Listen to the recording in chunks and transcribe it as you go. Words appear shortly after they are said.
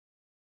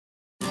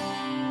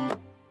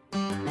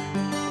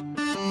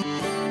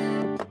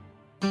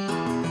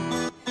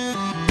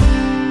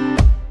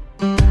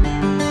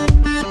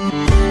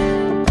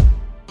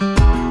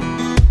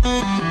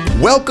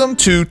Welcome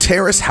to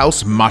Terrace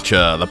House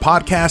Matcha, the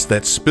podcast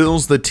that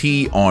spills the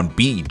tea on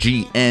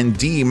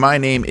BGND. My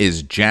name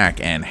is Jack,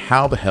 and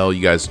how the hell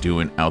you guys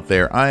doing out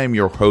there? I am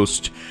your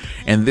host,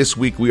 and this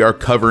week we are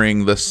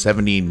covering the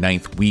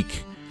 79th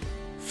week,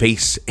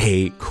 Face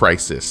a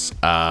Crisis.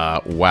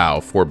 Wow,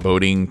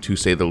 foreboding to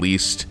say the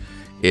least.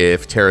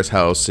 If Terrace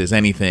House is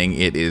anything,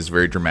 it is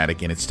very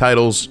dramatic in its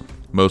titles.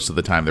 Most of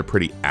the time, they're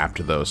pretty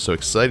apt though, so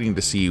exciting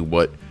to see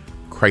what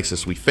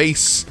crisis we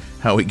face,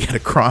 how we get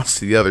across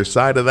to the other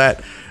side of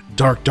that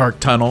dark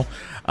tunnel.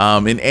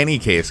 In any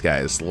case,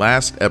 guys,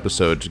 last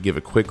episode, to give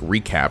a quick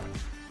recap,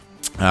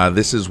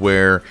 this is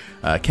where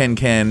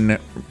Ken,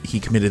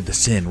 he committed the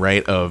sin,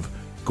 right, of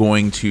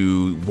going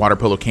to water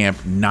polo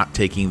camp, not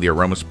taking the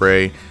aroma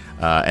spray,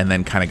 and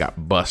then kind of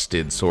got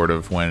busted, sort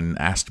of, when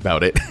asked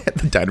about it at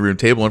the dining room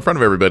table in front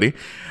of everybody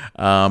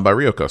by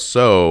Ryoko.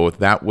 So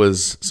that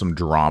was some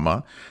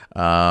drama.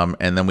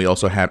 And then we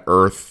also had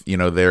Earth,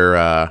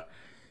 they're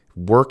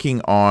working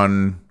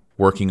on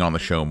the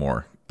show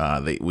more.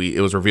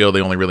 It was revealed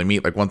they only really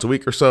meet like once a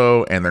week or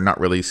so, and they're not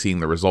really seeing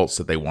the results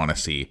that they want to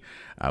see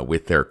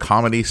with their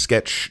comedy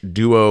sketch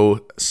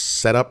duo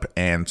setup.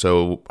 And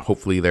so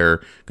hopefully they're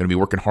going to be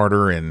working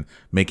harder and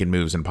making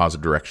moves in a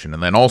positive direction.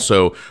 And then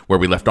also where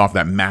we left off,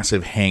 that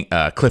massive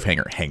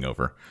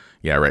hangover.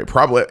 Yeah, right.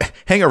 Probably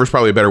hangover is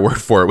probably a better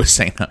word for it with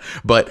Sana,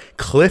 but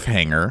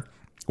cliffhanger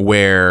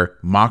where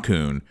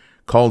Makun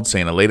called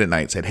Sana late at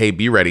night, said, hey,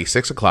 be ready,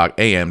 6:00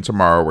 a.m.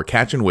 tomorrow. We're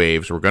catching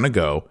waves. We're going to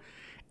go.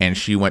 And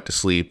she went to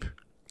sleep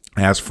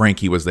as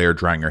Frankie was there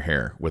drying her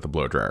hair with a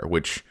blow dryer,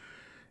 which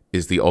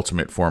is the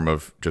ultimate form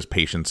of just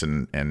patience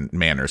and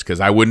manners. Because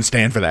I wouldn't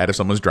stand for that if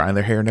someone's drying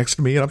their hair next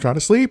to me and I'm trying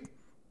to sleep.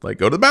 Like,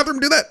 go to the bathroom,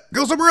 do that.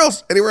 Go somewhere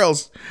else, anywhere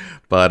else.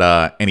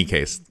 But any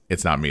case,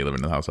 it's not me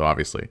living in the house, so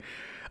obviously.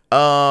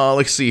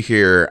 Let's see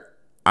here.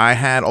 I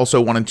had also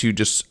wanted to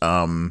just...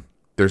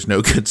 there's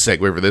no good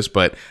segue for this,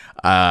 but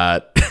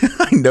I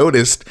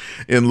noticed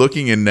in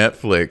looking in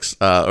Netflix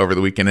over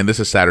the weekend, and this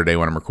is Saturday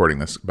when I'm recording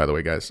this, by the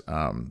way, guys,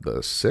 the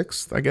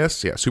 6th, I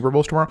guess. Yeah, Super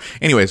Bowl's tomorrow.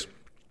 Anyways,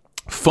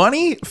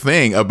 funny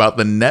thing about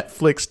the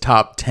Netflix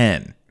top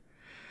 10,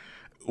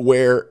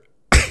 where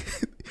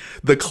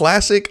the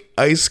classic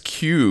Ice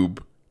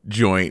Cube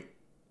joint,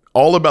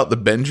 All About the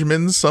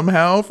Benjamins,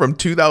 somehow from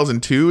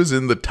 2002 is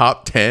in the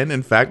top 10.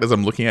 In fact, as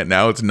I'm looking at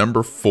now, it's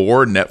number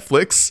 4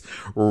 Netflix.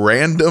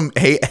 Random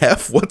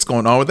AF. What's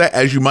going on with that?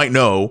 As you might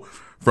know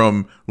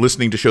from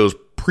listening to shows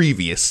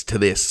previous to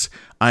this,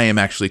 I am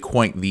actually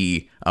quite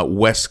the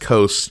West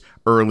Coast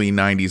early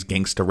 90s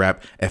gangsta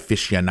rap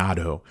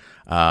aficionado.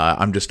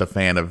 I'm just a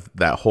fan of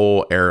that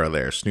whole era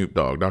there. Snoop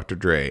Dogg, Dr.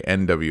 Dre,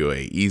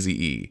 NWA,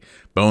 Eazy-E,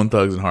 Bone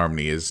Thugs and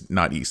Harmony is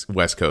not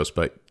West Coast,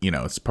 but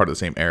it's part of the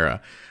same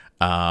era.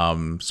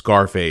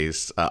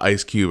 Scarface,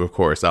 Ice Cube, of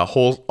course,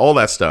 all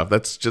that stuff.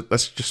 That's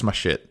just my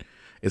shit.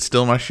 It's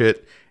still my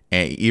shit.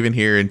 And even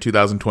here in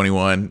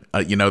 2021,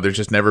 there's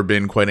just never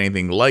been quite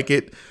anything like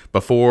it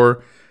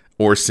before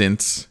or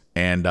since.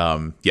 And,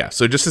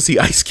 so just to see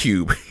Ice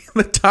Cube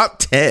in the top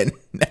 10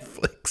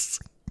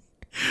 Netflix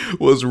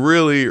was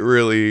really,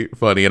 really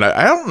funny. And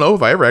I don't know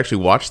if I ever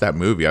actually watched that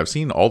movie. I've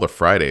seen all the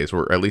Fridays,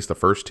 or at least the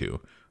first 2.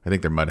 I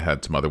think there might have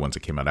had some other ones that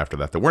came out after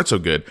that weren't so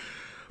good,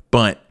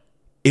 but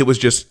it was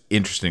just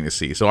interesting to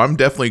see. So I'm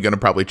definitely going to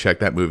probably check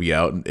that movie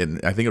out, and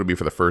I think it'll be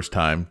for the first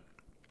time.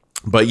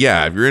 But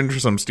yeah, if you're into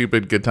some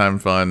stupid, good time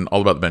fun, All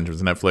About the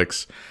Benjamins,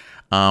 Netflix.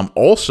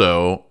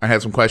 Also, I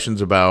had some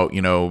questions about,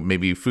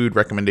 maybe food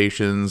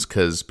recommendations,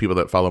 because people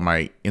that follow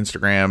my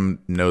Instagram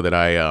know that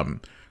I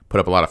put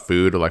up a lot of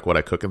food, or like what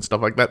I cook and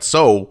stuff like that.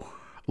 So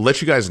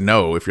let you guys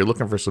know, if you're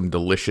looking for some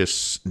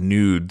delicious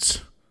noodles,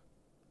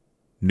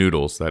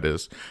 that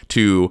is,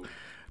 to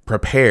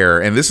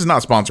prepare. And this is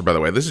not sponsored, by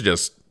the way. This is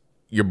just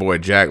your boy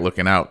Jack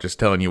looking out, just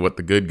telling you what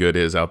the good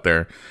is out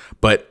there.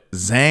 But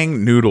Zang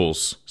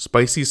Noodles,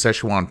 spicy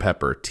Szechuan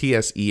pepper,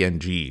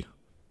 TSENG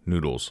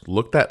noodles.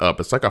 Look that up.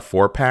 It's like a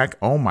 4-pack.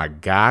 Oh my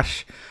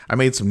gosh. I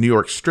made some New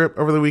York strip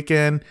over the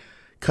weekend,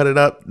 cut it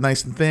up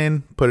nice and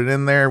thin, put it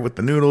in there with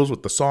the noodles,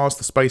 with the sauce,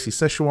 the spicy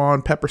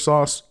Szechuan pepper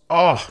sauce.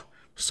 Oh,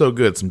 so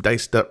good. Some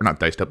not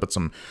diced up, but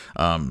some,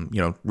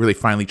 really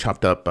finely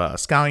chopped up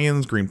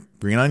scallions,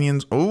 green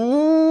onions.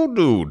 Oh,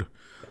 dude.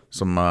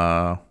 Some,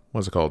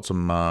 what's it called?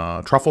 Some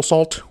truffle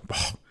salt.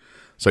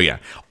 So yeah.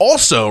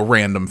 Also,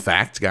 random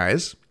fact,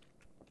 guys.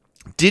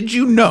 Did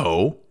you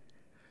know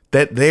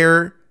that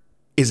there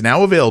is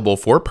now available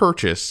for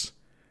purchase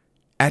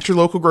at your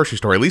local grocery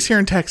store, at least here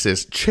in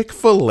Texas,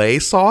 Chick-fil-A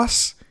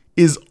sauce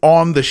is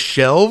on the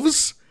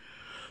shelves?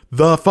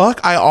 The fuck?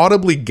 I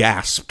audibly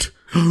gasped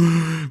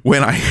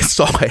when I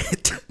saw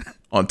it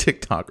on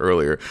TikTok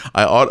earlier.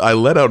 I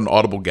let out an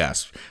audible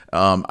gasp.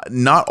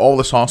 Not all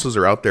the sauces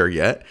are out there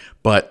yet,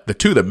 but the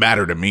 2 that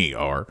matter to me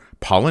are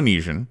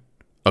Polynesian,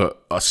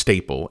 a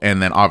staple,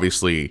 and then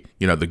obviously,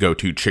 the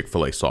go-to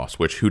Chick-fil-A sauce,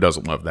 which who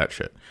doesn't love that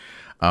shit?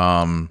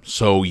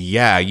 So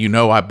yeah,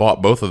 I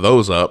bought both of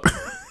those up.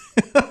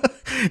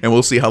 And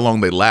we'll see how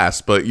long they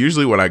last. But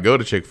usually when I go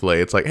to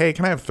Chick-fil-A, it's like, hey,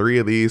 can I have 3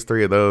 of these,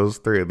 3 of those,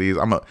 3 of these?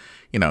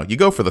 You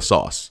go for the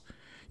sauce.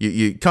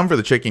 You come for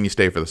the chicken, you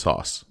stay for the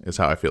sauce, is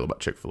how I feel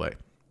about Chick-fil-A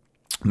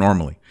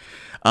normally.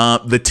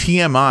 The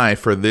TMI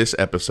for this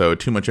episode,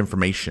 too much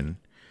information,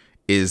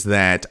 is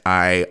that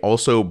I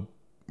also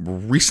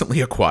recently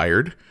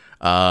acquired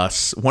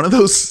one of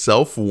those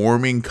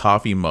self-warming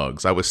coffee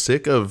mugs. I was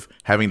sick of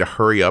having to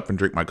hurry up and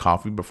drink my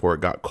coffee before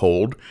it got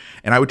cold,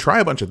 and I would try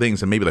a bunch of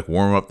things and maybe like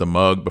warm up the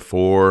mug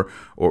before,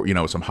 or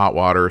some hot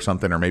water or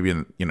something, or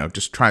maybe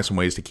just try some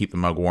ways to keep the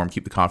mug warm,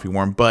 keep the coffee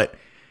warm. But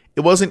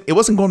it wasn't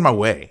going my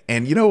way.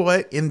 And you know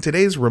what? In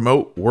today's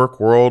remote work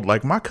world,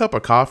 like, my cup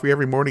of coffee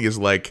every morning is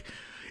like,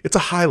 it's a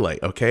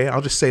highlight. Okay,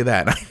 I'll just say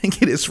that. And I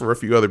think it is for a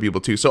few other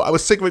people too. So I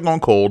was sick of it going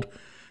cold.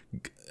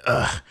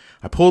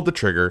 I pulled the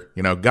trigger,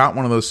 got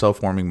one of those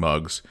self-warming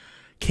mugs.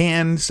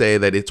 Can say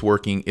that it's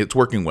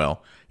working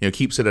well.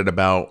 Keeps it at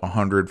about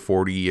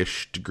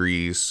 140-ish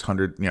degrees,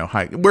 100,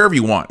 high, wherever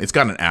you want. It's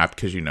got an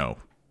app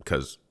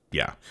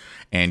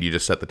and you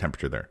just set the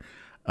temperature there.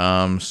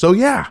 So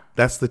yeah,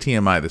 that's the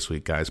TMI this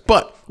week, guys.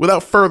 But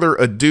without further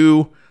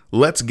ado,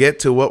 let's get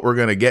to what we're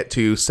going to get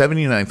to.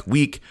 79th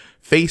week,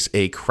 Face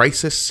a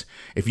Crisis.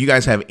 If you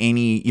guys have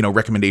any,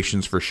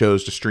 recommendations for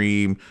shows to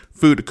stream,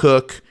 food to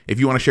cook, if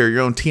you want to share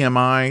your own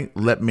TMI,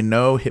 let me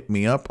know. Hit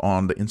me up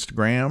on the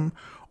Instagram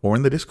or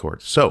in the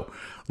Discord. So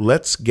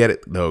let's get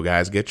it though,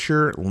 guys. Get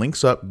your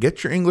links up,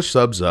 get your English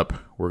subs up.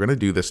 We're going to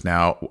do this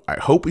now. I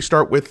hope we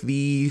start with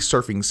the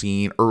surfing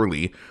scene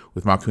early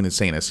with Makun and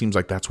Sana. It seems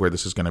like that's where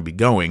this is going to be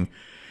going.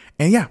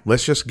 And yeah,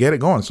 let's just get it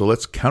going. So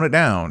let's count it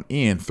down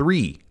in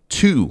 3,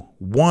 2,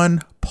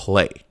 1,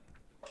 play.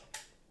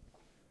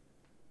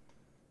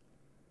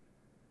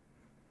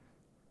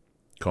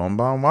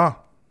 Konbanwa.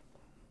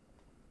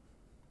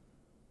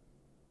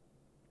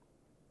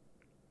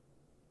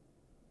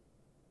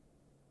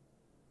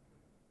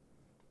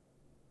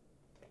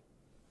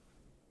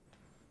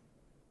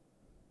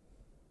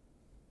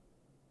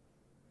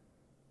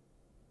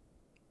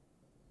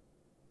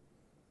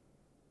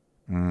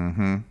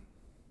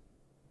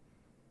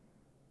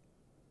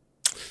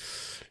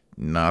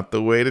 Not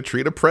the way to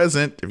treat a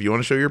present if you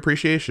want to show your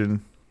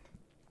appreciation.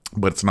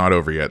 But it's not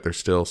over yet. There's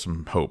still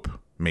some hope,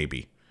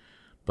 maybe.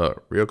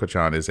 But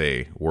Ryoko-chan is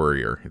a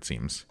worrier, it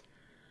seems.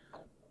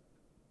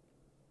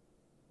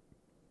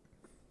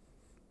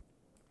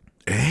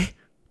 Eh?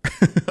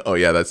 Oh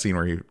yeah, that scene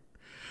where he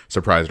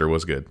surprised her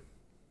was good.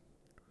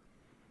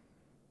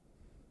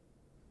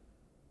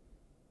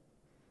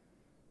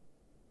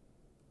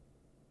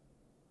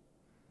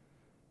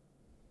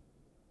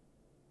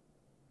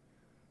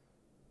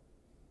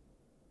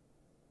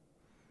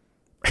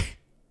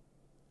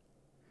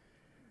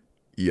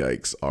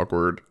 Yikes,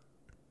 awkward.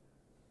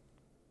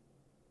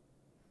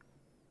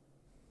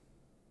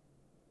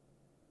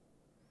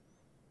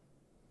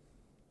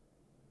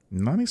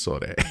 Nani sore?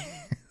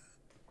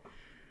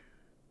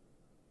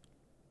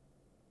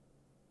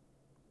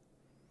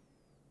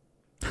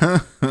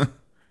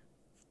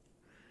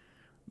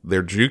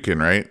 They're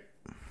juking, right?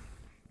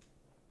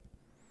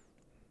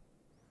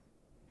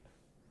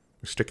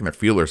 They're sticking their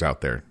feelers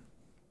out there.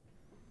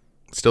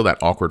 Still that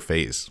awkward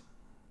phase.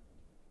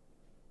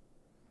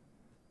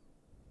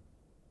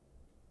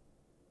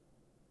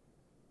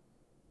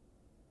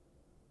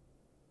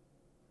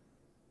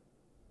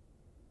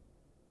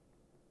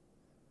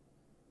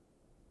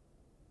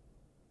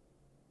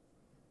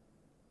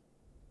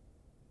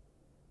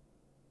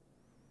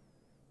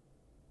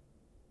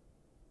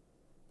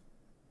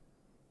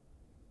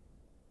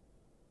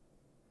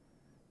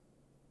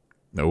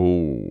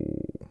 Oh.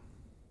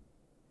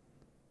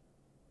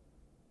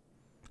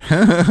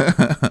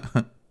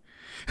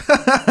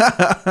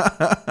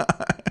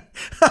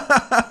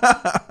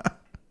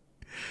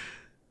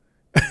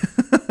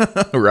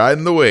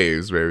 Riding the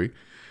waves, baby.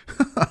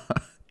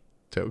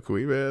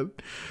 Tokui, man.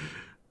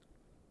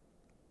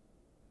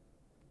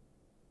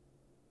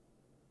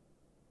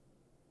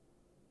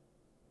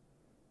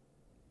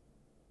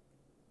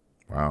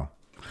 Wow.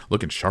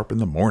 Looking sharp in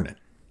the morning.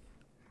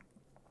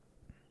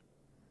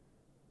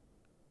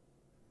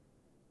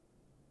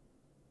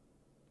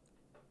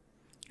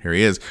 Here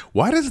he is.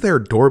 Why does their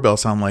doorbell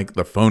sound like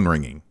the phone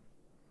ringing?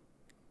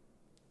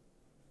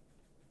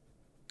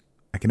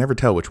 I can never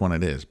tell which one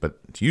it is, but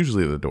it's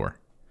usually the door.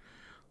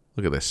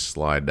 Look at this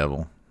sly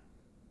devil.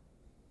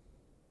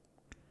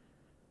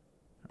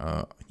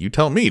 You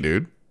tell me,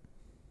 dude.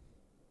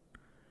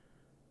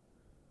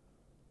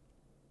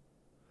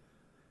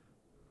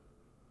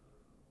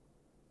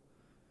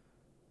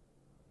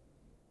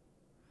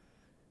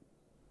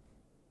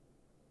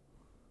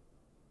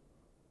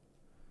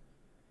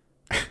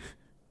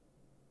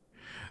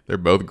 They're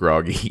both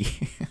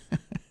groggy.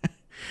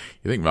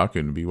 You think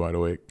Makun would be wide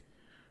awake?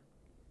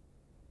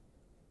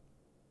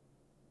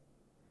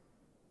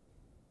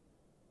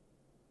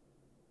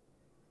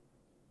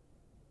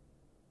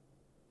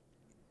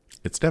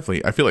 It's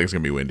definitely, I feel like it's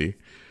going to be windy.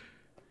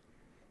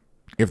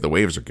 If the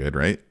waves are good,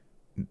 right?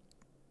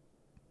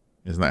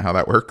 Isn't that how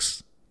that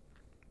works?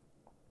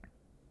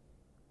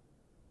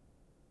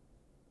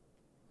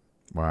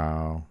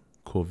 Wow.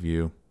 Cool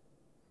view.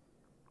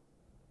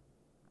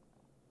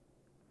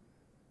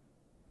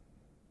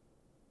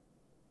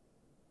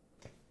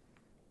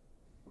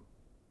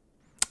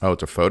 Oh,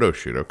 it's a photo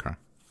shoot. Okay.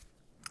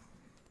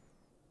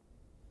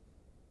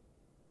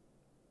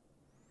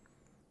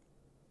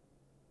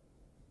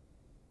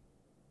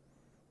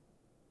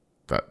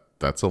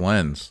 That's a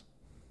lens.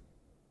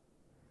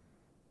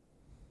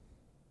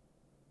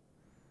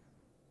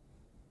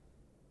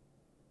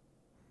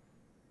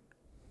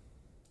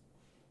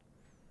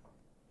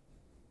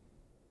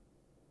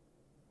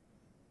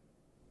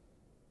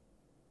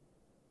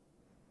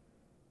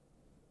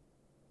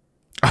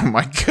 Oh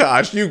my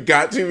gosh, you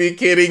got to be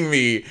kidding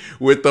me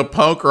with the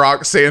punk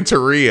rock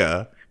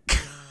Santeria.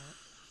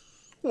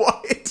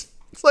 What?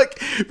 It's like,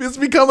 it's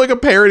become like a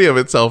parody of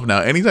itself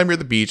now. Anytime you're at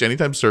the beach,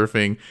 anytime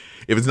surfing,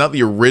 if it's not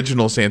the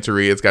original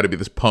Santeria, it's got to be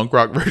this punk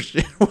rock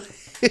version.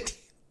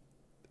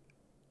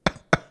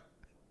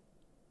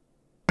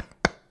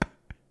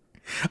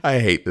 I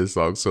hate this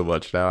song so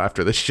much now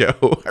after the show.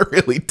 I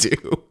really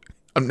do.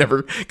 I'm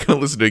never going to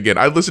listen to it again.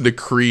 I listened to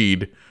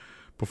Creed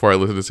before I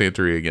listened to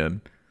Santeria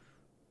again.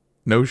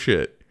 No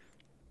shit.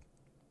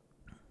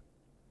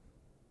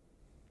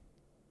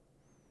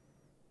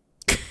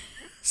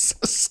 So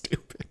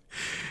stupid.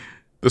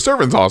 The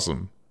servant's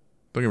awesome.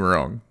 Don't get me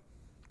wrong.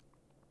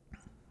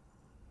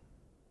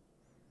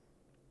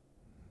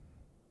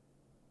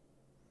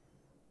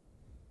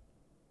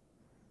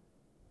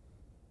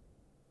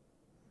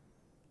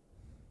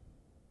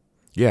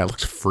 Yeah, it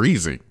looks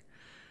freezing.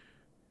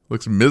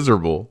 Looks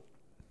miserable.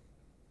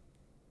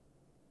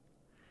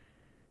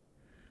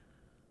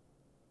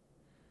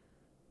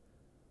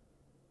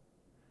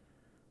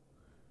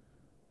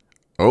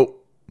 Oh.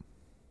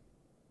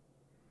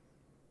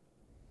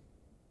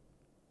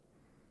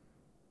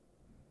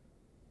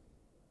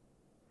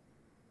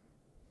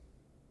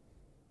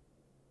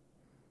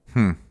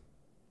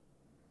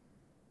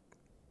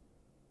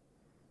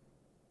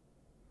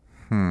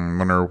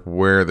 Wonder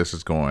where this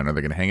is going. Are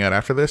they going to hang out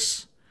after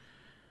this?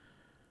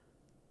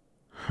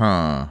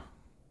 Huh.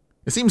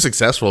 It seems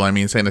successful. I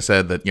mean, Santa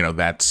said that,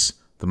 that's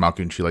the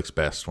Malkun she likes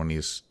best, when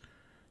he's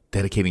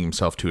dedicating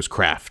himself to his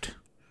craft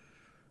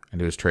and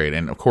to his trade.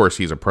 And of course,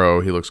 he's a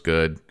pro. He looks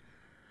good.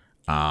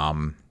 I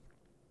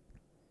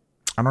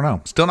don't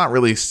know. Still not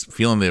really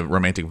feeling the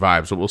romantic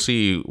vibes, but we'll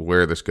see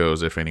where this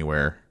goes, if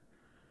anywhere.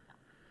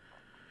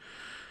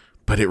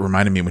 But it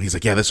reminded me when he's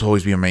like, yeah, this will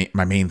always be my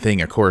main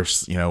thing. Of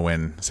course,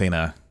 when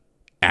Santa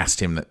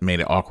asked him, that made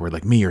it awkward,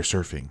 like, me or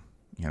surfing,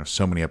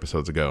 so many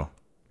episodes ago.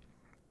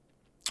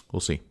 We'll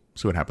see.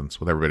 See what happens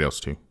with everybody else,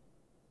 too.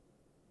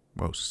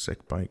 Whoa,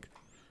 sick bike.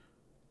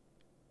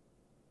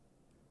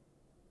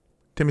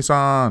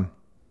 Timmy-san.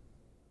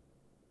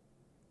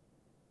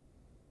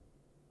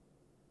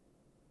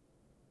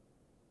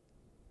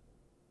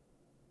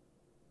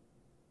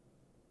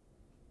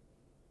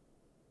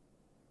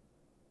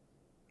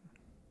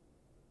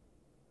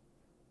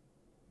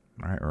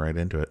 All right, we're right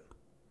into it.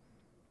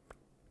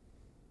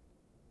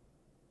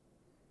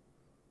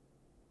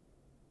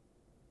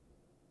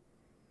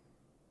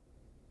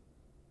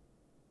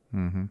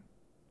 Mm-hmm.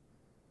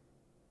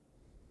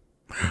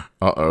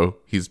 Uh-oh.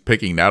 He's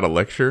picking out a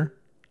lecture?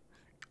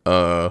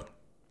 Oh.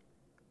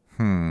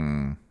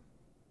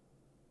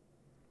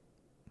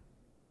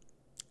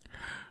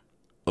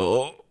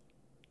 Oh,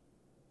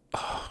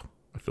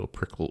 I feel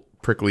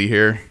prickly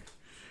here.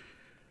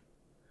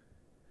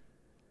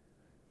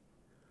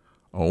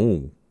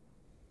 Oh.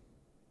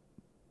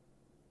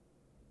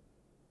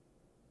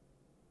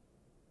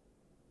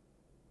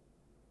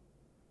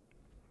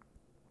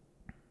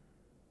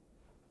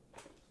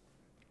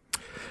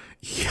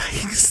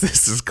 Yikes,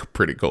 this is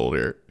pretty cold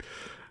here.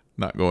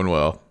 Not going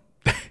well.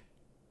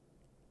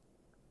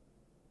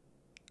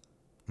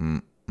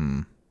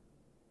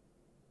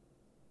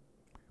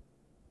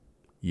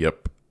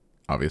 Yep,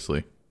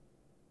 obviously.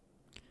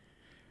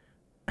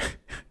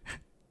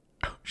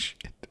 Oh,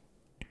 shit.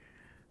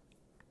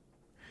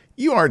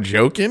 You aren't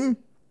joking?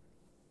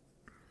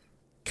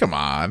 Come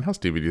on, how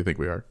stupid do you think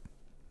we are?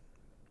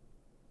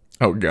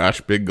 Oh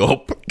gosh, big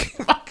gulp.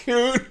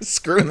 Malkun,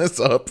 screwing this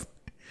up.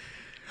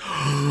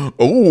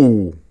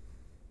 Oh.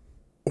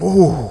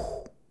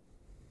 Oh.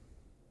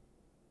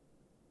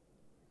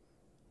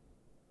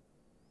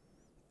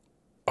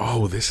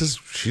 Oh,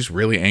 she's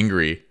really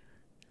angry.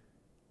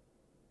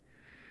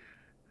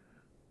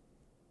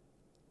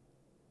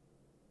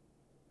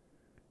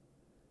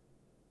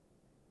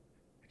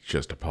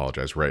 Just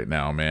apologize right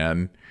now,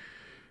 man.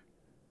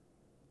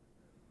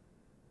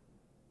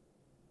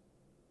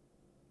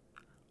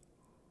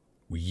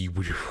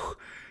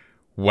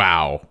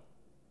 Wow.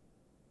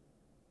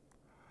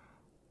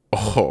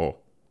 Oh.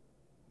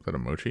 Is that a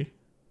mochi?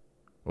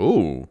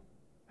 Oh.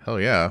 Hell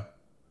yeah.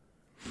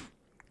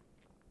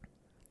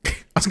 I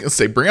was going to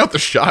say, bring out the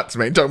shots,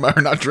 man. Talking about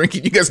her not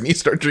drinking. You guys need to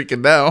start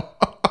drinking now.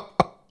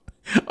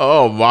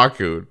 Oh,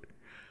 Malkun.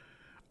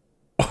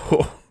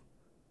 Oh.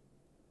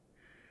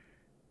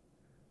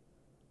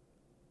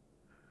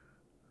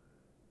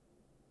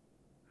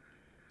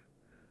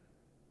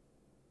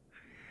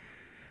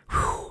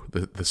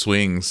 The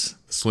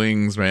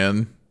swings,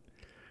 man.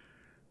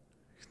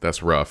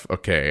 That's rough.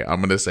 Okay,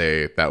 I'm gonna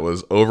say that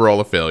was overall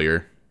a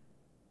failure.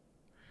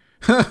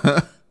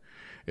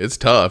 It It's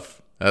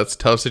tough. That's a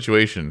tough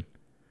situation.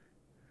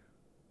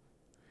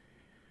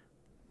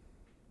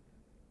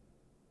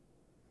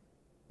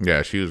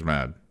 Yeah, she was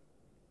mad.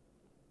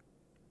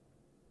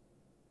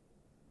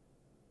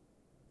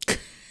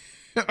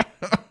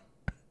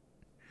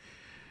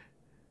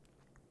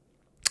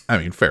 I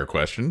mean, fair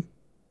question.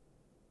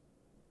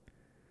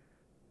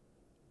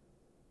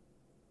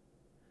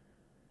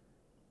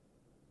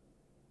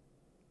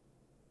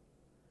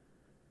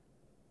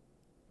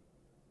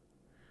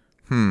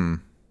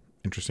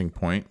 Interesting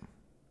point.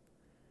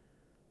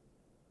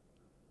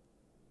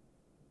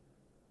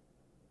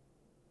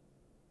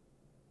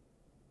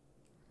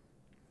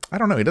 I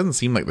don't know. He doesn't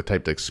seem like the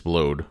type to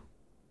explode.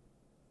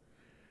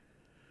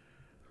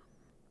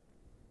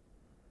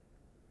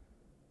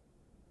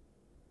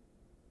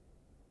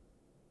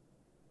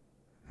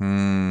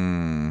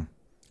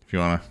 If you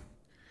want to.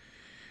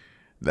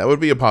 That would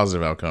be a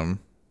positive outcome.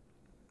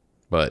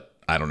 But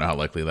I don't know how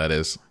likely that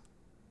is.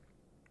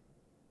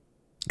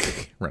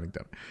 Running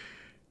down.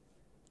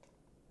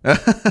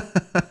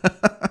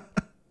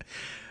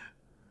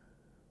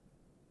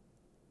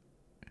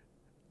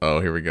 Oh,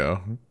 here we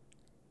go.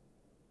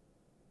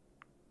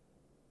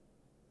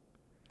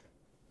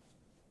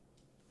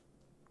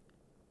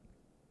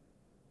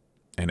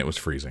 And it was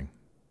freezing.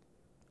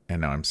 And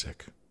now I'm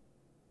sick.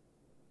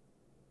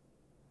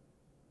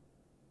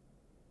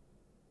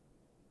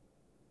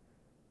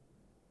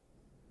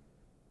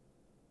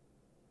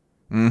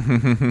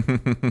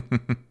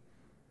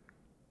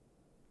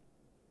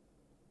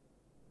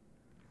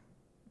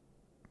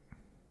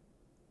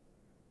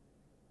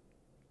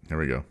 Here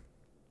we go.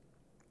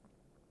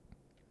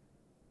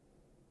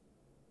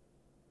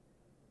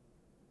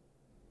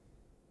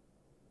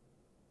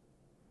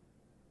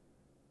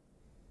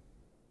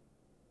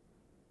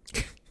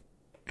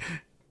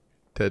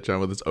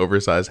 Tetchon with his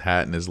oversized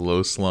hat and his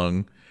low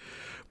slung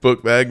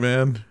book bag,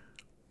 man.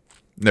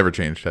 Never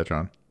changed,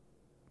 Tetchon.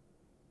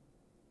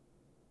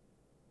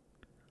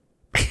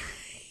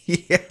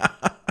 Yeah.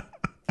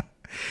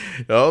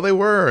 Oh, they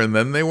were, and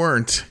then they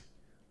weren't.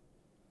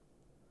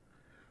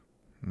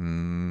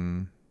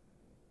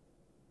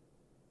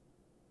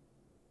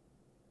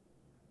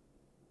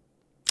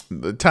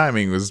 The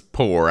timing was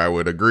poor, I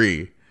would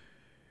agree.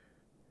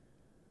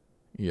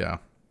 Yeah.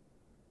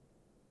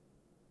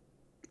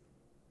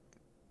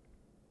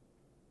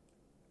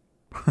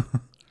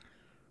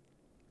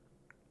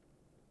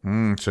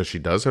 So she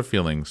does have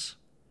feelings.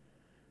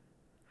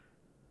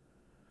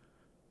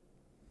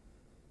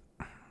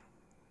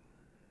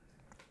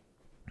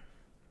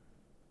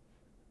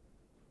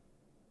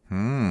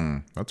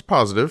 That's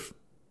positive.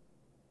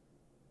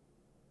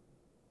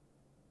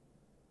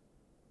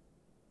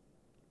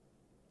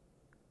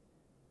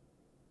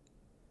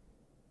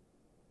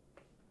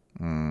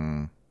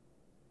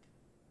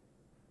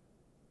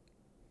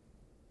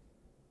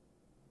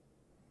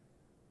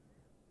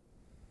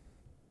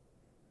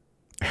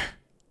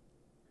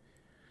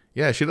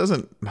 Yeah, she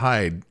doesn't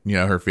hide,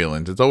 her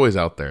feelings. It's always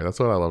out there. That's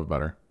what I love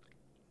about her.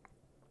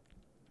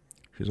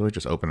 She's always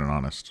just open and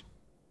honest.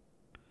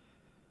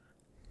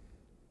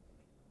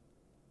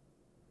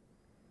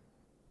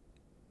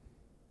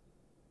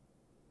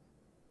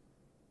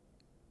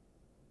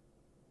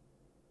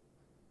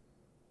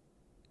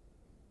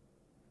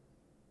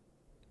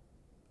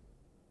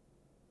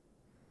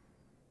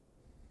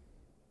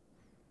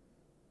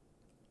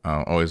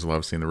 Always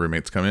love seeing the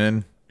roommates come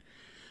in.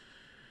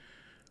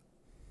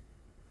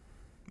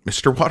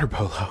 Mr. Water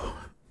Polo.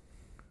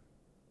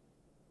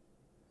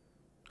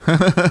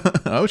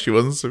 Oh, she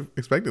wasn't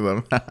expecting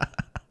them.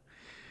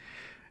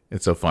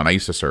 It's so fun. I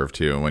used to serve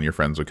too, when your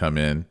friends would come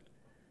in.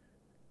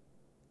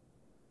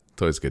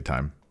 It's always a good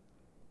time.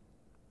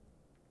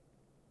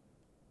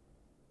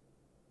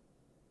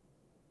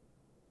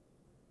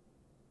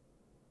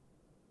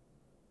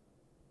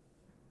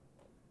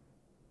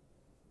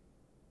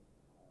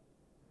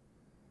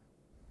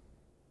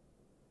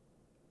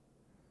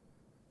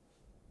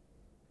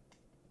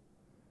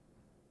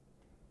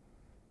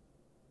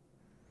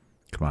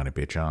 Come on,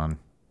 bitch on.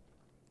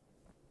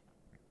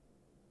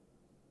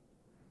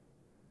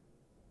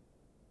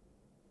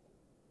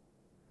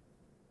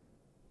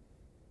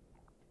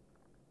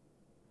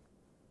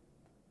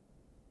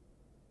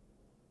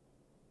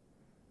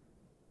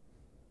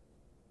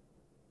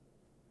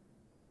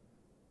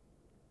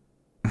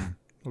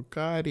 Oh,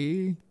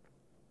 Gotti.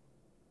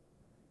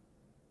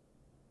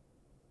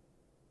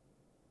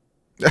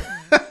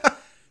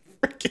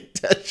 Freaking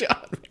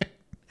Deadshot, man.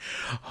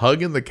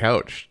 Hugging the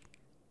couch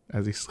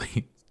as he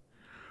sleeps.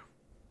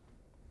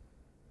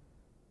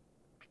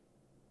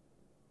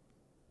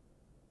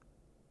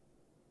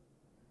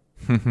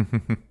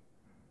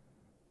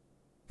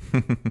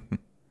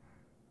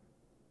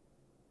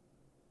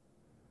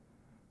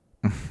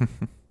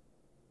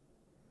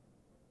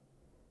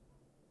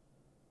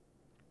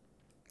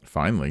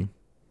 Finally.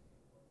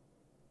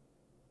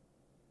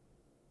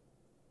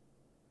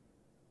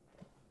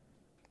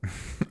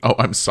 Oh,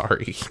 I'm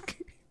sorry.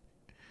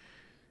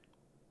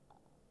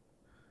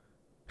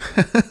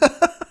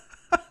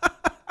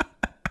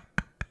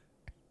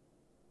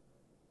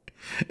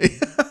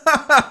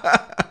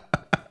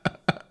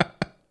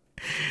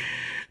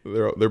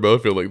 They're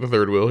both feel like the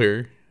third wheel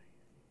here.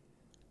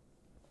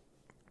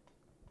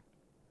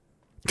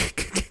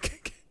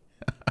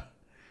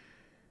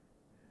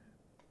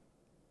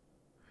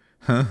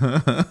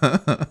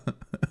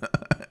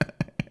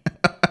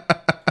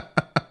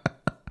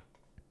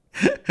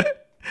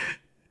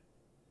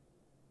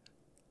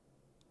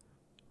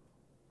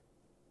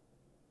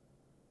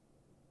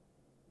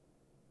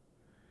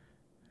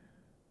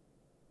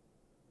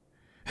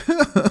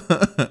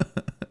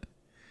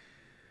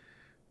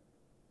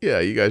 Yeah,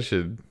 you guys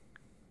should.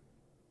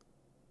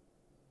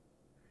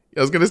 I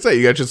was gonna say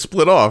you guys should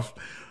split off.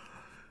 I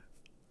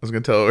was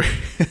gonna tell her.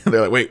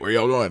 They're like, "Wait, where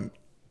y'all going?"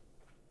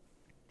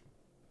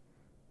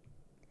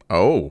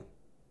 Oh.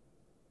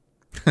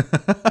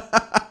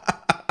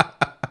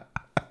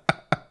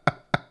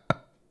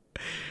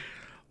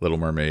 Little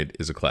Mermaid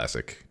is a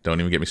classic. Don't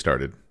even get me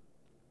started.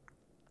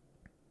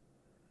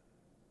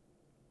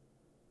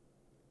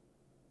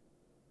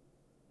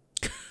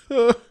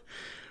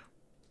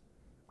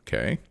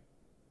 Okay.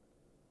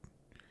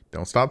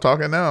 Don't stop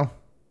talking now.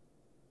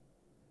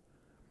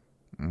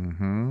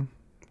 Mm-hmm.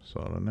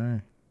 So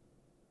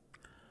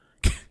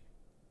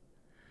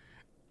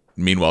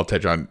Meanwhile,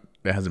 Tejon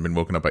hasn't been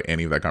woken up by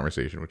any of that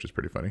conversation, which is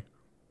pretty funny.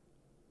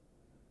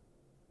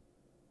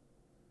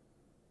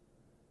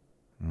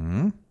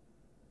 Hmm.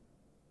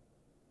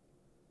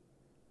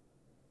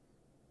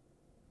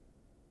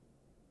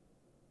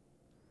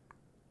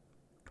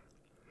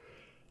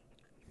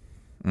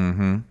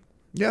 Mm-hmm.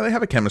 Yeah, they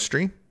have a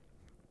chemistry.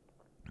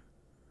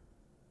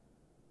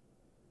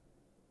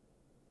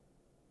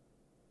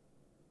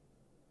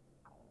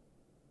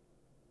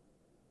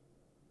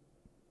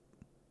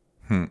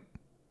 Hmm.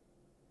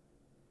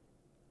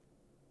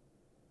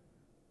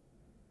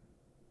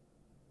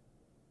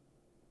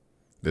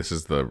 This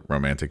is the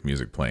romantic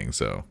music playing,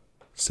 so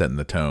setting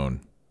the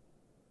tone.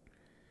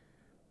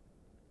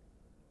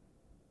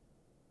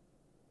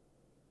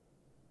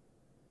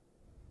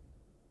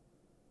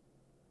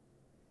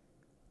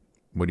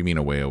 What do you mean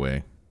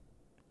away?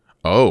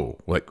 Oh,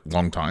 like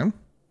long time?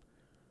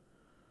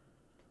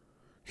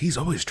 He's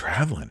always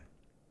traveling.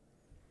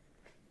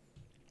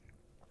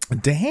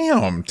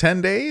 Damn,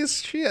 10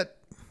 days? Shit.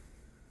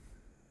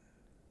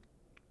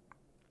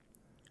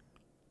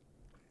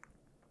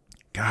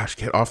 Gosh,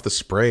 get off the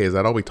spray. Is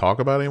that all we talk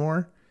about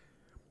anymore?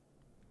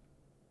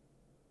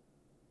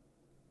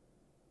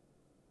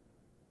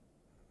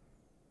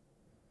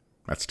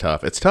 That's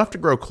tough. It's tough to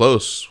grow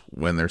close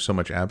when there's so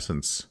much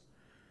absence,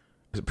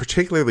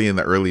 particularly in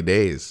the early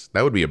days.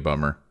 That would be a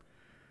bummer.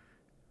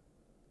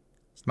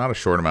 It's not a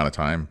short amount of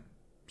time.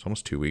 It's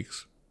almost 2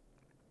 weeks.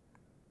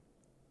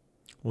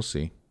 We'll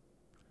see.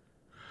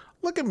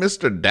 Look at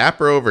Mr.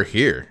 Dapper over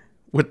here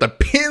with the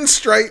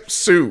pinstripe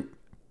suit.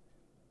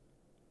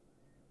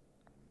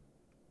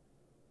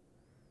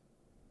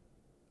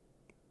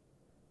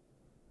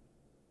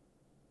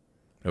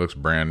 It looks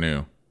brand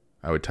new.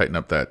 I would tighten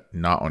up that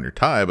knot on your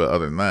tie, but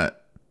other than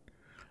that,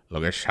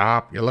 look at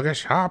sharp. You look at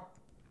sharp.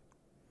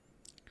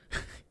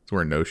 He's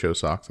wearing no-show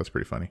socks. That's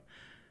pretty funny.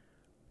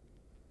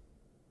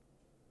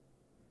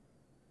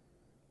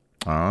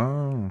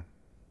 Oh.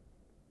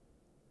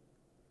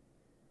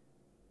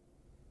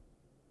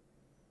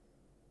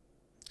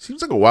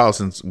 Seems like a while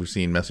since we've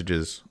seen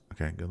messages.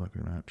 Okay, good luck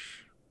rematch.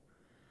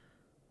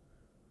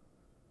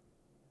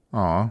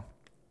 Aw.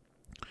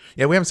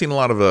 Yeah, we haven't seen a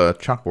lot of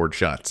chalkboard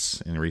shots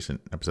in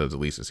recent episodes, at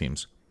least it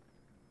seems.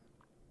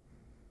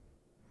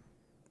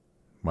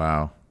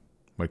 Wow.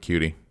 What a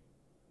cutie.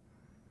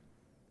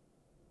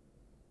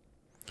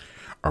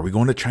 Are we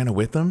going to China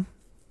with them?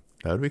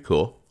 That would be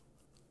cool.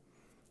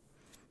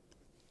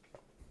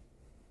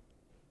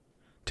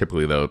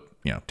 Typically, though,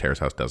 Terrace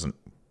House doesn't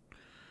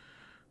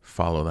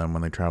follow them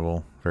when they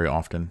travel very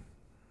often.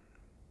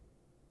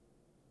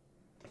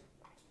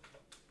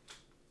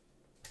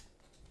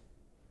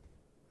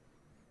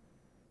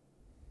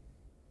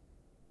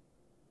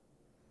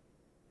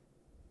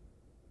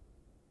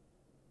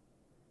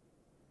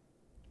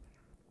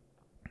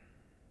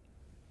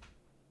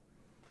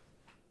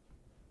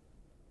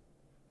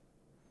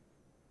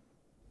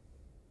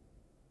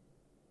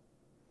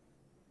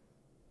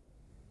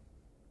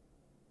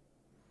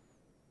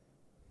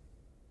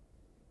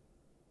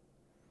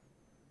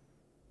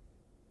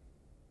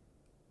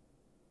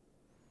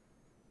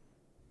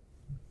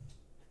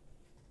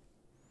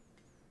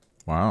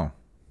 Wow.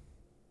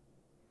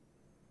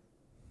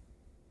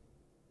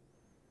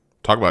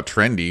 Talk about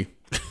trendy.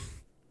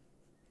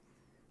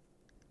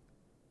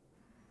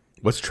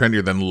 What's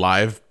trendier than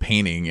live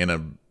painting in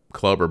a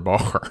club or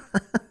bar?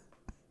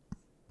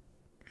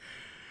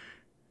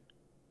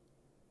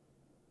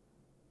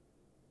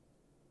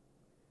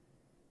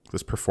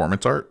 This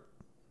performance art?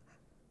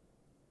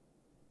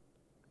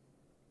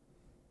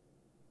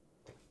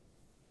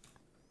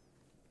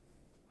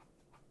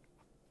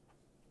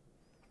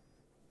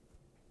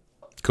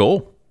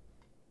 Cool.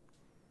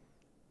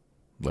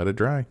 Let it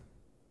dry.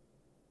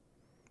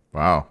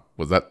 Wow.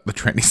 Was that the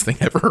trendiest thing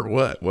ever or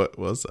what? What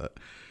was that?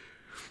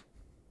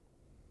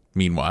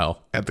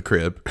 Meanwhile, at the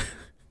crib.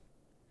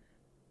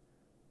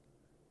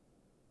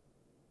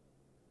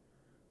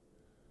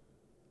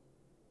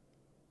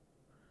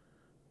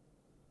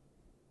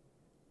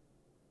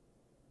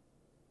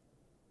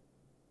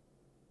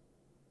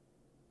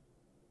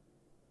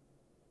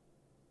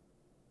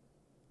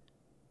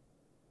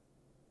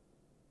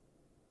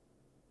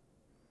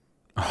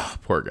 Oh,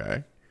 poor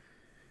guy.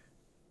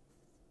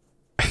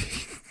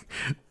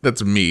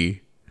 That's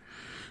me.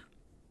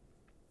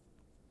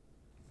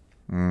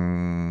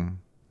 Mm.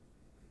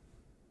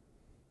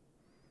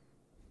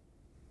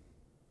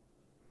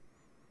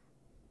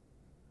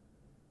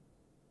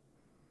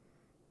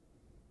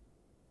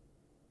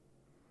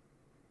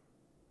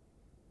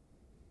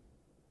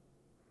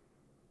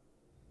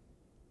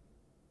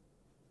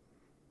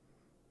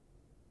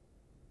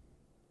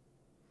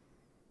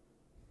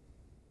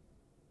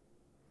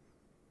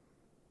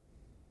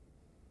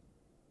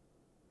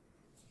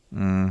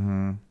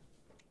 Mm-hmm.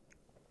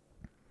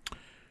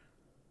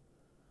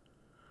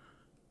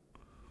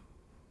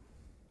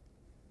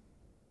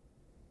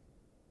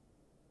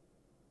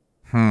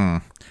 Hmm.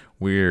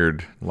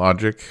 Weird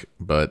logic,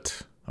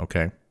 but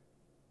okay.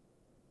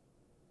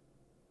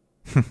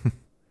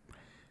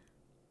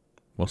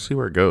 We'll see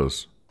where it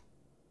goes.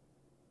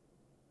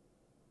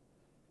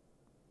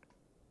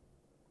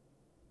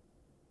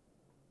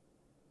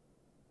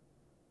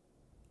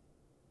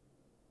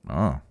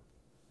 Oh.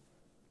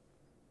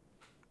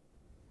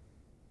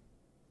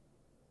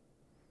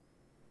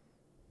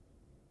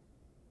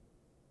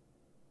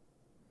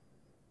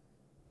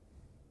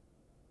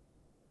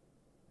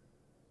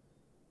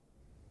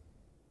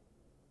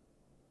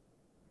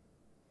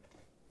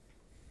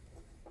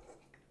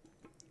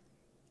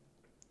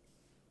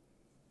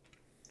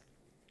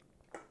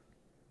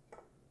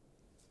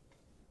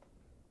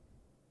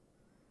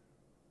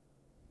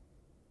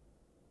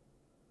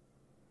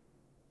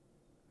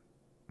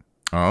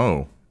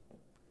 Oh.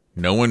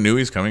 No one knew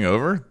he's coming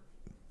over?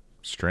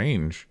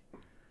 Strange.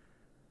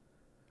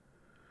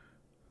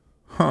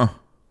 Huh.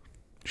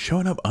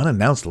 Showing up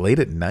unannounced late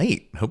at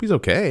night. Hope he's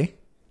okay.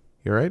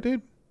 You alright,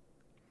 dude?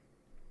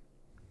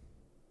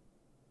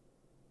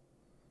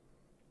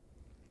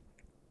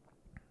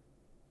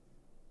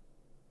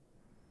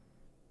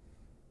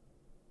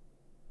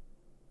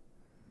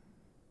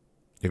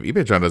 If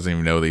eBay John doesn't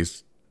even know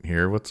these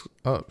here, what's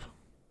up?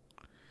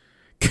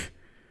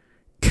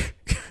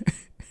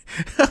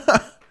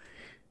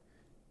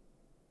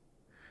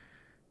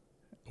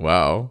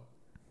 Wow.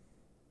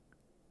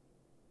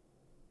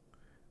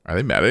 Are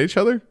they mad at each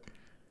other?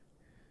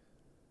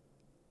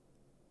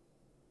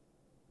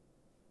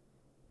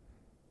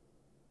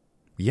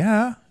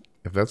 Yeah.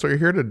 If that's what you're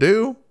here to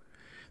do.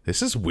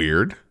 This is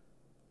weird.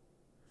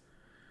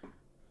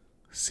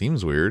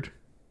 Seems weird.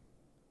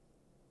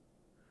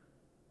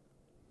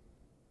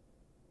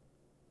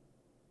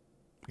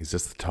 Is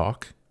this the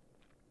talk?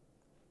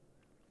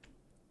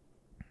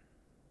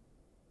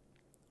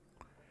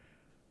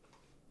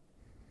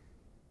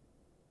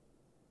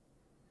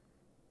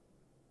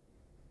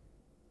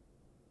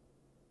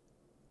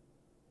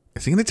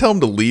 Is he going to tell him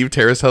to leave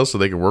Terrace House so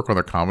they can work on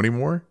their comedy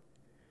more?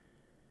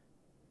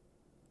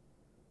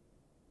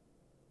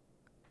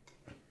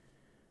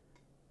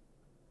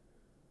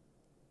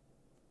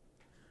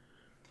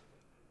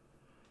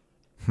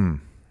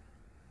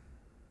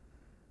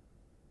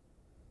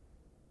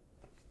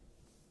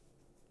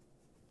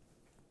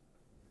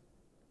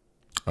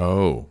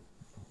 Oh.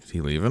 Is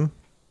he leaving?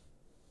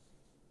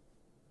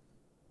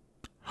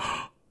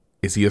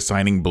 Is he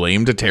assigning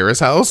blame to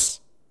Terrace House?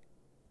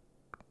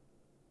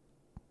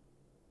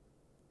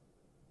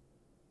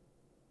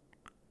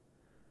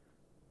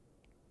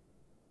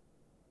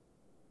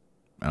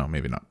 Oh,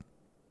 maybe not.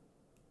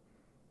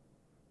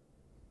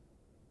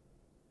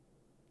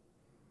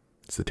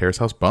 It's the Terrace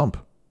House bump.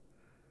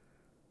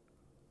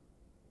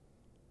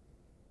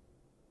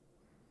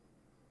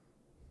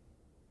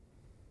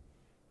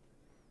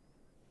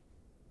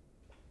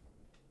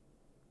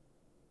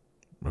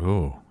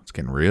 Oh, it's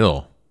getting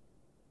real.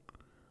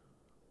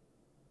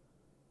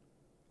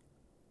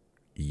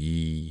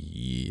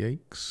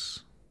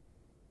 Yikes.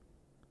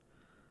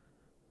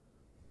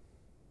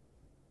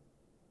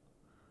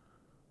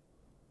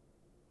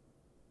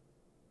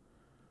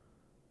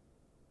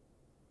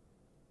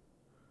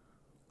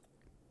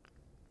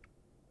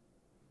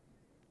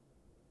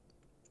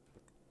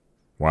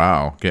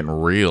 Wow, getting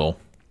real.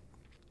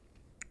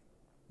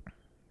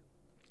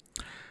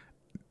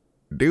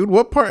 Dude,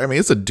 what part? I mean,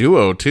 it's a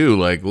duo too.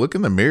 Like, look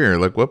in the mirror.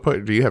 Like, what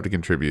part do you have to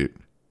contribute?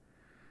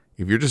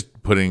 If you're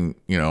just putting,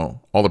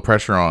 all the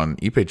pressure on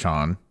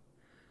Ipe-chan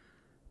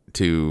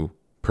to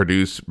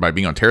produce by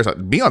being on Terrace House,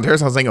 being on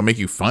Terrace House ain't gonna make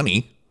you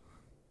funny.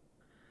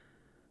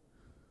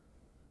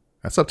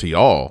 That's up to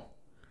y'all.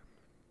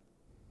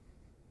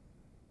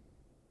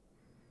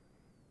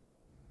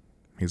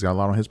 He's got a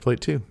lot on his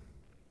plate too.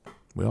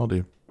 We all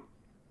do.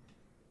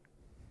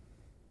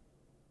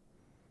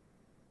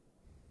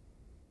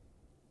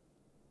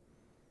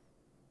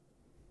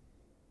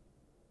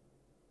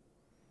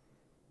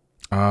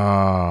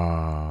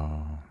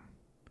 Ah.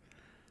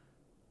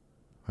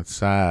 That's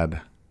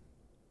sad.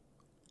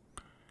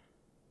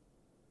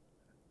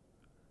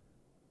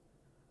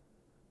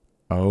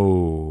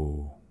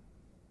 Oh.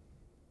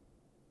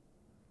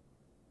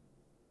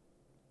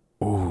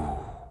 Ooh.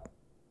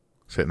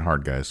 It's hitting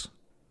hard, guys.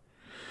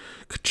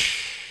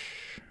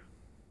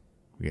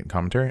 We getting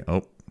commentary?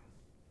 Oh.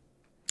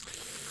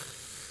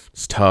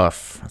 It's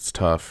tough. That's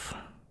tough.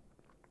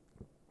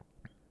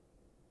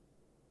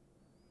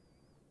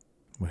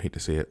 We hate to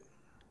see it.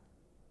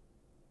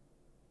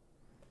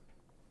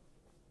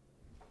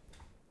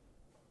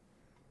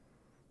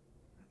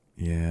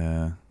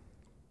 Yeah.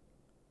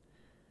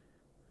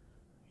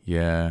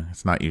 Yeah,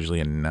 it's not usually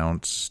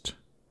announced.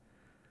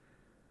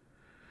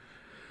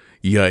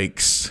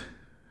 Yikes.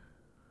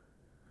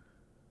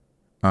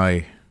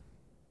 I.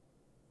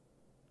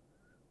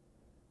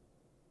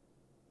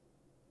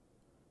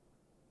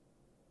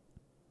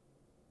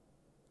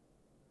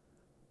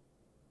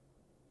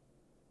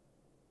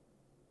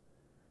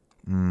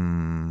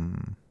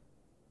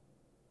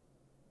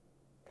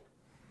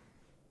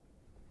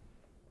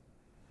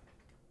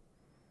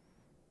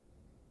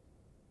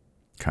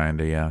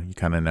 Kinda, yeah. You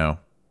kinda know.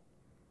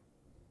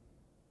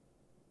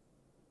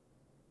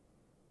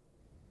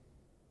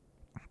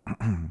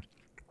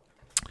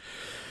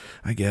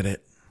 I get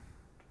it.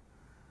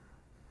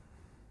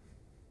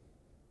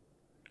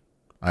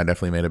 I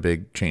definitely made a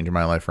big change in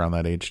my life around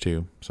that age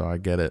too, so I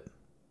get it.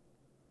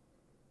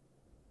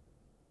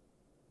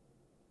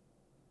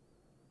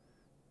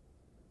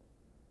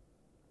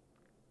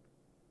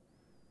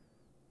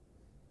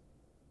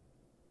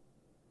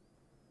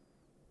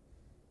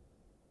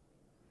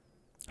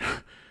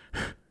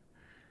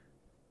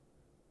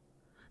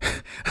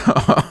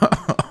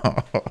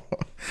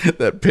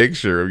 That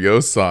picture of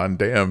Yosan,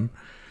 damn.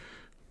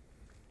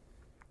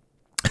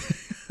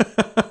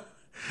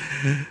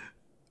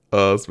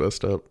 Oh, it's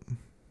messed up.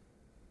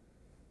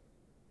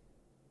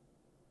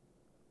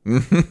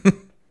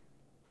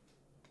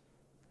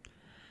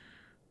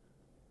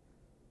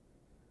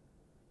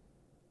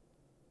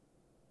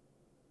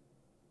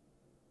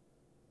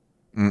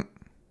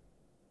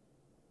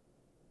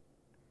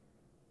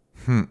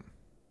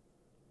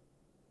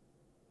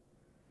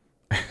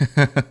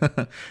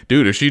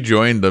 Dude, if she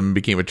joined them,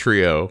 became a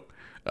trio,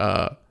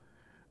 I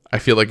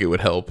feel like it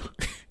would help.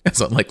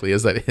 As unlikely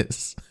as that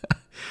is.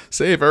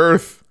 Save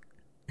Earth.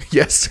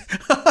 Yes.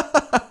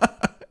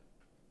 A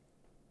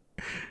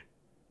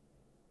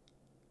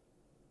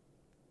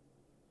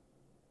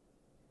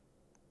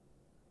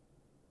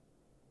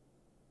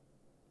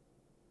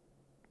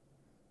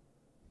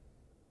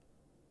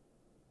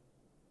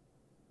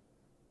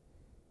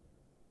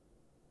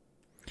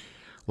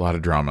lot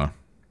of drama.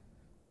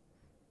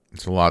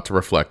 It's a lot to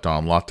reflect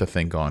on, a lot to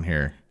think on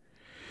here.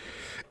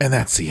 And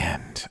that's the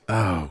end.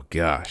 Oh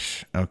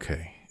gosh.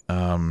 Okay.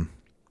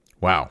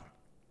 Wow.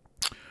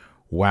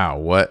 Wow,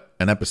 what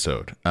an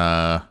episode.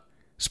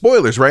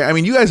 Spoilers, right? I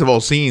mean, you guys have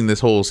all seen this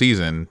whole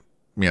season.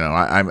 You know,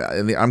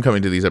 I'm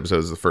coming to these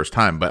episodes the first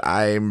time, but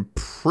I'm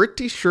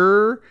pretty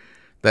sure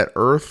that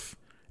Earth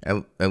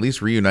at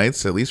least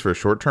reunites, at least for a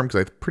short term,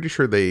 because I'm pretty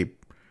sure they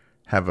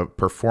have a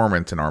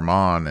performance in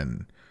Armand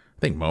and I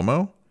think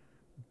Momo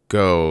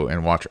go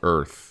and watch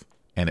Earth,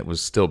 and it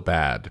was still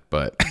bad,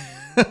 but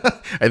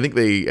I think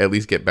they at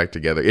least get back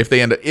together. If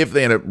they end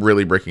up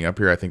really breaking up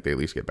here, I think they at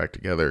least get back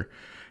together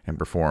and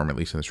perform, at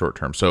least in the short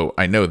term. So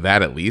I know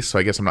that at least. So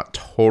I guess I'm not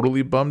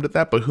totally bummed at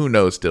that, but who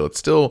knows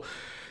still.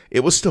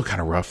 It was still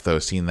kind of rough though,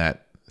 seeing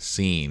that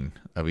scene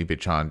of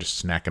Ipe-chan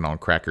just snacking on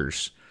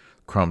crackers,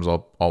 crumbs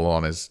all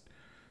on his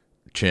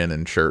chin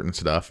and shirt and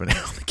stuff, and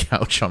on the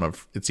couch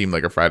it seemed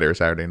like a Friday or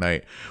Saturday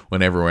night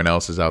when everyone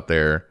else is out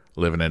there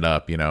living it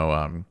up. You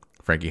know,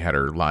 Frankie had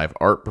her live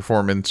art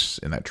performance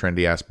in that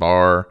trendy ass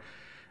bar.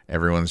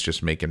 Everyone's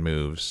just making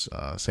moves.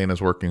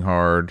 Seina's working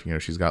hard. You know,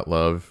 she's got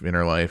love in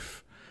her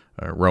life,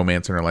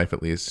 romance in her life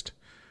at least,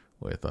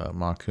 with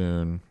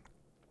Ma-kun.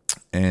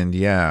 And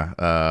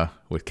yeah,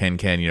 with Ken,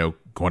 you know,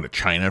 going to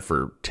China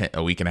for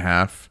a week and a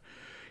half.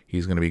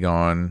 He's going to be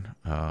gone.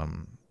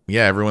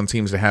 Yeah, everyone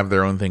seems to have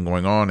their own thing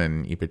going on,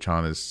 and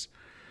Ipe-chan is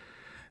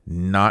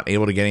not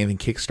able to get anything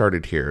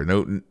kickstarted here.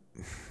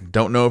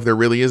 Don't know if there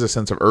really is a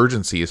sense of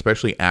urgency,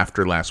 especially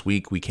after last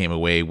week we came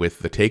away with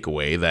the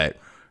takeaway that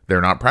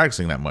they're not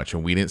practicing that much,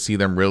 and we didn't see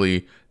them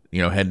really,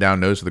 you know, head down,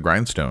 nose to the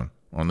grindstone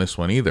on this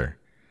one either.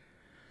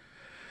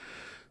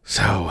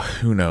 So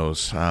who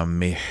knows?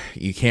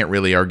 You can't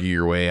really argue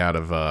your way out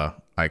of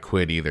I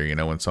quit either. You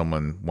know, when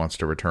someone wants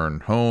to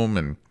return home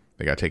and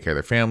they got to take care of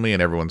their family,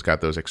 and everyone's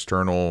got those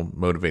external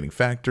motivating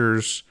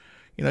factors.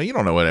 You know, you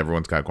don't know what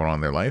everyone's got going on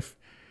in their life,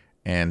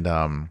 and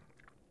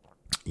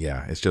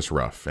yeah, it's just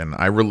rough. And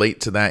I relate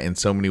to that in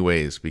so many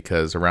ways,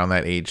 because around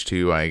that age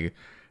too, I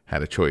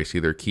had a choice: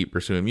 either keep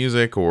pursuing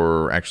music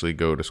or actually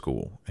go to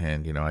school.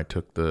 And you know, I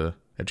took the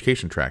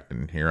education track,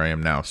 and here I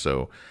am now.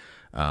 So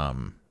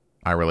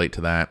I relate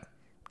to that,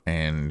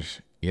 and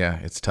yeah,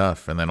 it's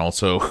tough. And then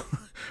also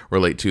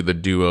relate to the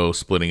duo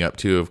splitting up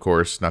too, of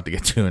course, not to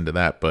get too into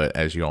that, but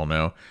as you all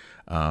know,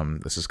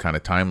 this is kind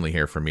of timely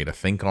here for me to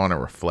think on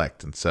and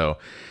reflect. And so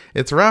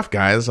it's rough,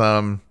 guys.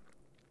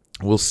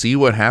 we'll see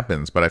what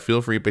happens. But I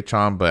feel for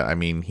Ipe-chan, but I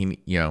mean, he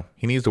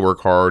needs to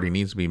work hard. He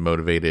needs to be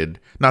motivated.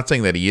 Not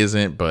saying that he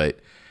isn't, but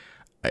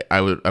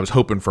I was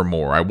hoping for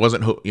more. I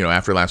wasn't,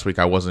 after last week,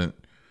 I wasn't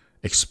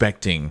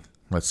expecting,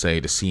 let's say,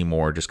 to see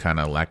more just kind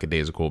of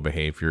lackadaisical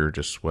behavior,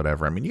 just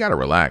whatever. I mean, you got to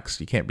relax.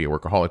 You can't be a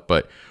workaholic,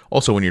 but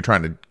also when you're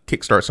trying to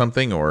kickstart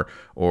something or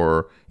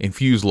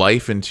infuse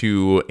life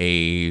into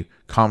a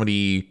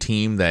comedy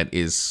team that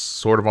is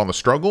sort of on the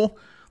struggle,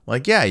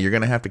 like, yeah, you're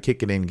going to have to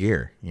kick it in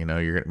gear. You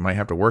might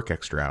have to work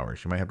extra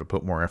hours. You might have to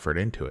put more effort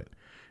into it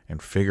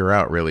and figure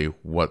out really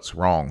what's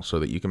wrong so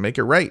that you can make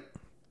it right.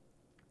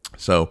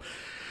 So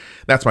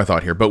that's my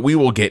thought here, but we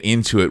will get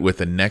into it with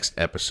the next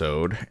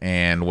episode.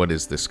 And what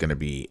is this going to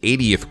be?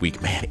 80th week,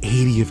 man,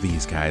 80 of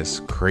these, guys,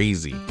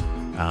 crazy.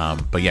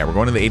 But yeah, we're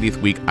going to the 80th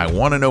week. I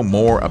want to know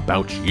more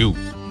about you.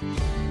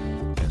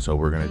 And so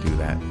we're going to do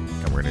that.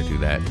 And we're going to do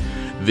that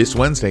this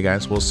Wednesday,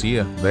 guys. We'll see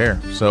you there.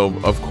 So,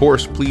 of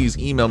course, please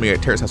email me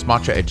at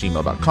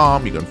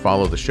terracehousematcha@gmail.com. You can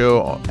follow the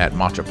show at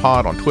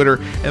MatchaPod on Twitter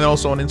and then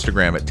also on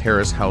Instagram at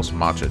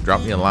terracehousematcha.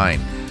 Drop me a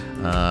line.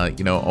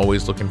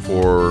 Always looking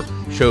for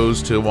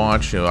shows to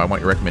watch. I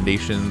want your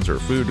recommendations or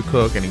food to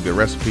cook, any good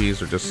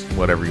recipes, or just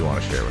whatever you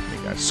want to share with me,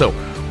 guys. So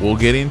we'll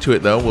get into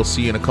it, though. We'll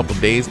see you in a couple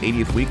days,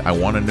 80th week. I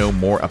want to know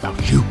more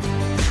about you.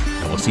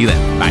 And we'll see you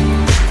then.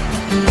 Bye.